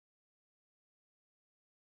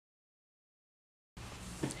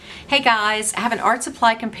Hey guys, I have an art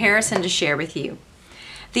supply comparison to share with you.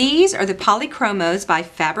 These are the Polychromos by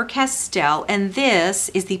Faber-Castell, and this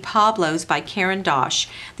is the Pablos by Caran.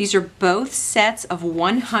 These are both sets of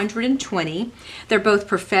 120. They're both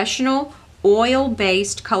professional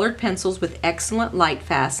oil-based colored pencils with excellent light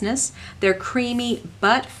fastness. They're creamy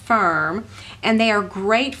but firm, and they are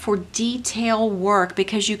great for detail work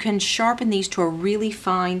because you can sharpen these to a really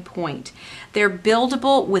fine point. They're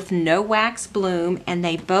buildable with no wax bloom, and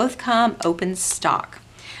they both come open stock.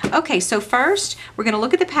 Okay, so first we're going to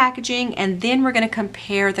look at the packaging, and then we're going to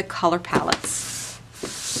compare the color palettes.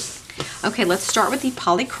 Okay, let's start with the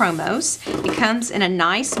Polychromos. It comes in a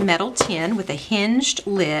nice metal tin with a hinged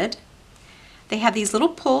lid. They have these little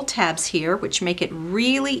pull tabs here which make it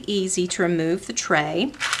really easy to remove the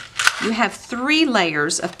tray. You have 3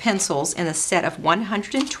 layers of pencils in a set of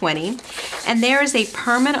 120, and there is a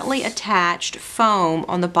permanently attached foam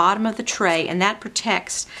on the bottom of the tray, and that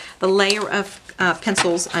protects the layer of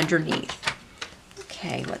pencils underneath.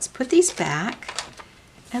 Okay, let's put these back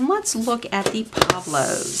and let's look at the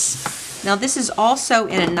Pablos. Now this is also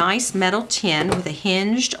in a nice metal tin with a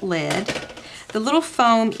hinged lid. The little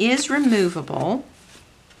foam is removable,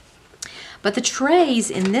 but the trays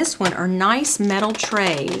in this one are nice metal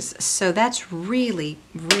trays, so that's really,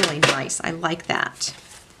 really nice. I like that.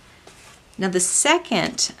 Now the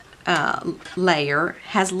second layer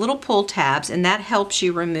has little pull tabs, and that helps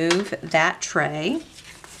you remove that tray.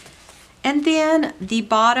 And then the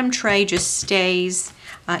bottom tray just stays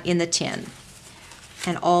in the tin.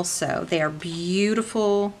 And also, they are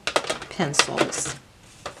beautiful pencils.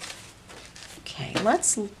 Okay,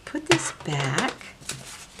 let's put this back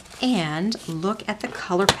and look at the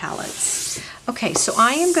color palettes. Okay, so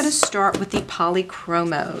I am going to start with the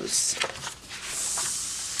Polychromos.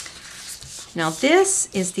 Now this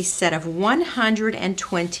is the set of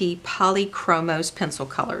 120 Polychromos pencil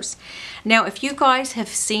colors. Now if you guys have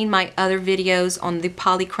seen my other videos on the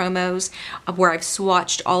Polychromos where I've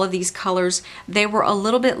swatched all of these colors, they were a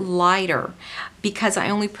little bit lighter because I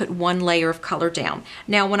only put 1 layer of color down.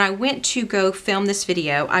 Now when I went to go film this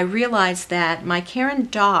video, I realized that my Caran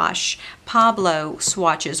Pablo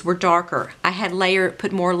swatches were darker. I had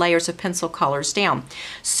put more layers of pencil colors down.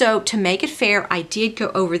 So to make it fair, I did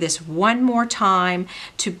go over this one more time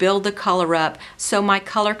to build the color up so my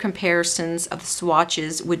color comparisons of the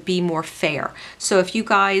swatches would be more fair. So if you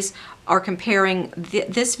guys are comparing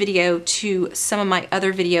this video to some of my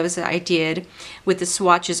other videos that I did with the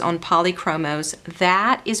swatches on Polychromos,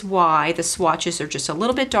 that is why the swatches are just a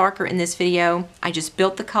little bit darker in this video. I just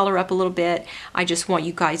built the color up a little bit. I just want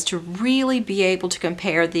you guys to really be able to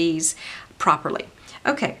compare these properly.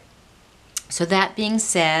 Okay, so that being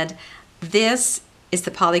said, this is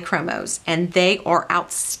the Polychromos, and they are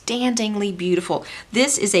outstandingly beautiful.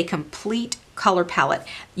 This is a complete color palette.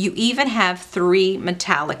 You even have 3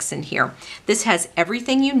 metallics in here. This has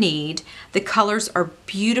everything you need. The colors are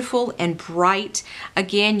beautiful and bright.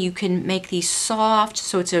 Again, you can make these soft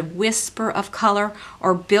so it's a whisper of color,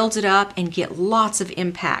 or build it up and get lots of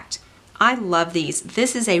impact. I love these.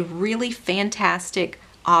 This is a really fantastic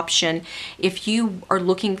option if you are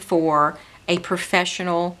looking for a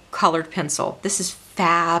professional colored pencil. This is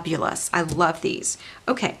fabulous. I love these.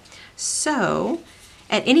 Okay, so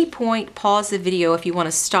at any point, pause the video if you want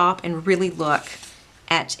to stop and really look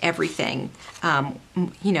at everything,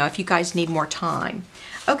 you know, if you guys need more time.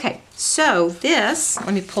 Okay, so this,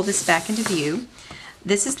 let me pull this back into view.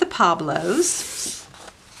 This is the Pablos,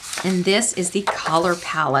 and this is the color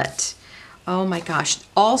palette. Oh my gosh.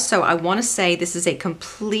 Also, I want to say this is a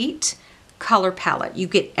complete color palette. You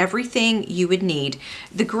get everything you would need.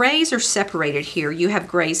 The grays are separated here. You have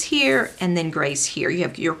grays here and then grays here. You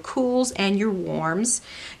have your cools and your warms.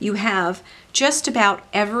 You have just about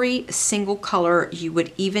every single color you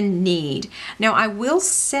would even need. Now I will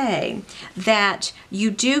say that you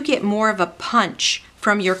do get more of a punch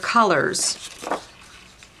from your colors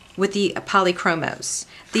with the Polychromos.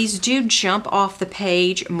 These do jump off the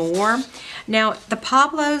page more. Now the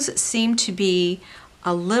Pablos seem to be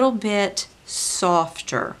a little bit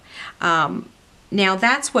softer. Now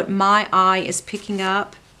that's what my eye is picking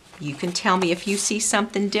up. You can tell me if you see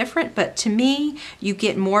something different, but to me you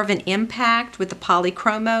get more of an impact with the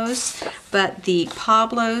Polychromos, but the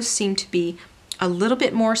Pablos seem to be a little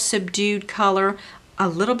bit more subdued color, a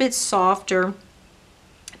little bit softer.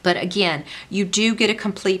 But again, you do get a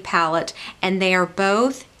complete palette, and they are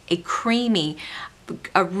both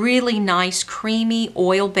a really nice creamy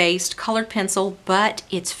oil-based colored pencil, but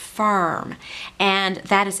it's firm, and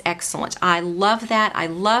that is excellent. I love that. I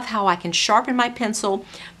love how I can sharpen my pencil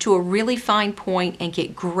to a really fine point and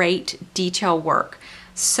get great detail work.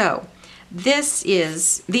 So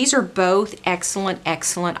These are both excellent,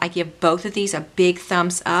 excellent. I give both of these a big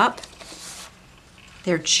thumbs up.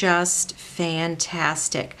 They're just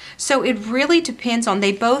fantastic. So it really depends on,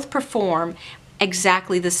 they both perform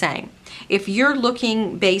exactly the same. If you're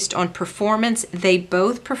looking based on performance, they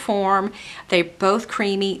both perform. They're both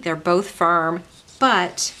creamy, they're both firm,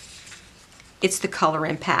 but it's the color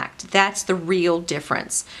impact. That's the real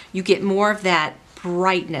difference. You get more of that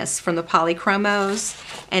brightness from the Polychromos,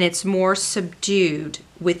 and it's more subdued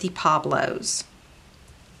with the Pablos.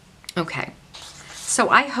 Okay, so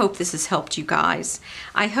I hope this has helped you guys.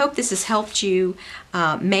 I hope this has helped you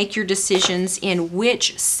make your decisions in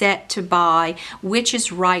which set to buy, which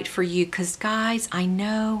is right for you, because guys, I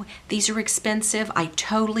know these are expensive. I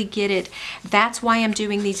totally get it. That's why I'm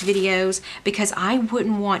doing these videos, because I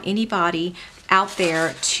wouldn't want anybody out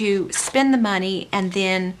there to spend the money and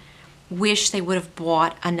then wish they would have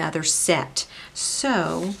bought another set.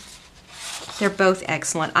 So they're both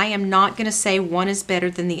excellent. I am not going to say one is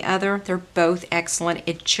better than the other. They're both excellent.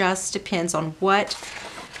 It just depends on what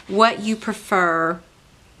you prefer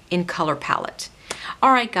in color palette.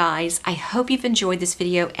 All right, guys, I hope you've enjoyed this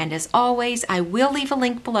video, and as always, I will leave a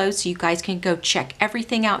link below so you guys can go check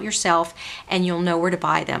everything out yourself and you'll know where to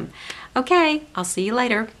buy them. Okay, I'll see you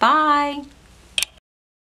later. Bye.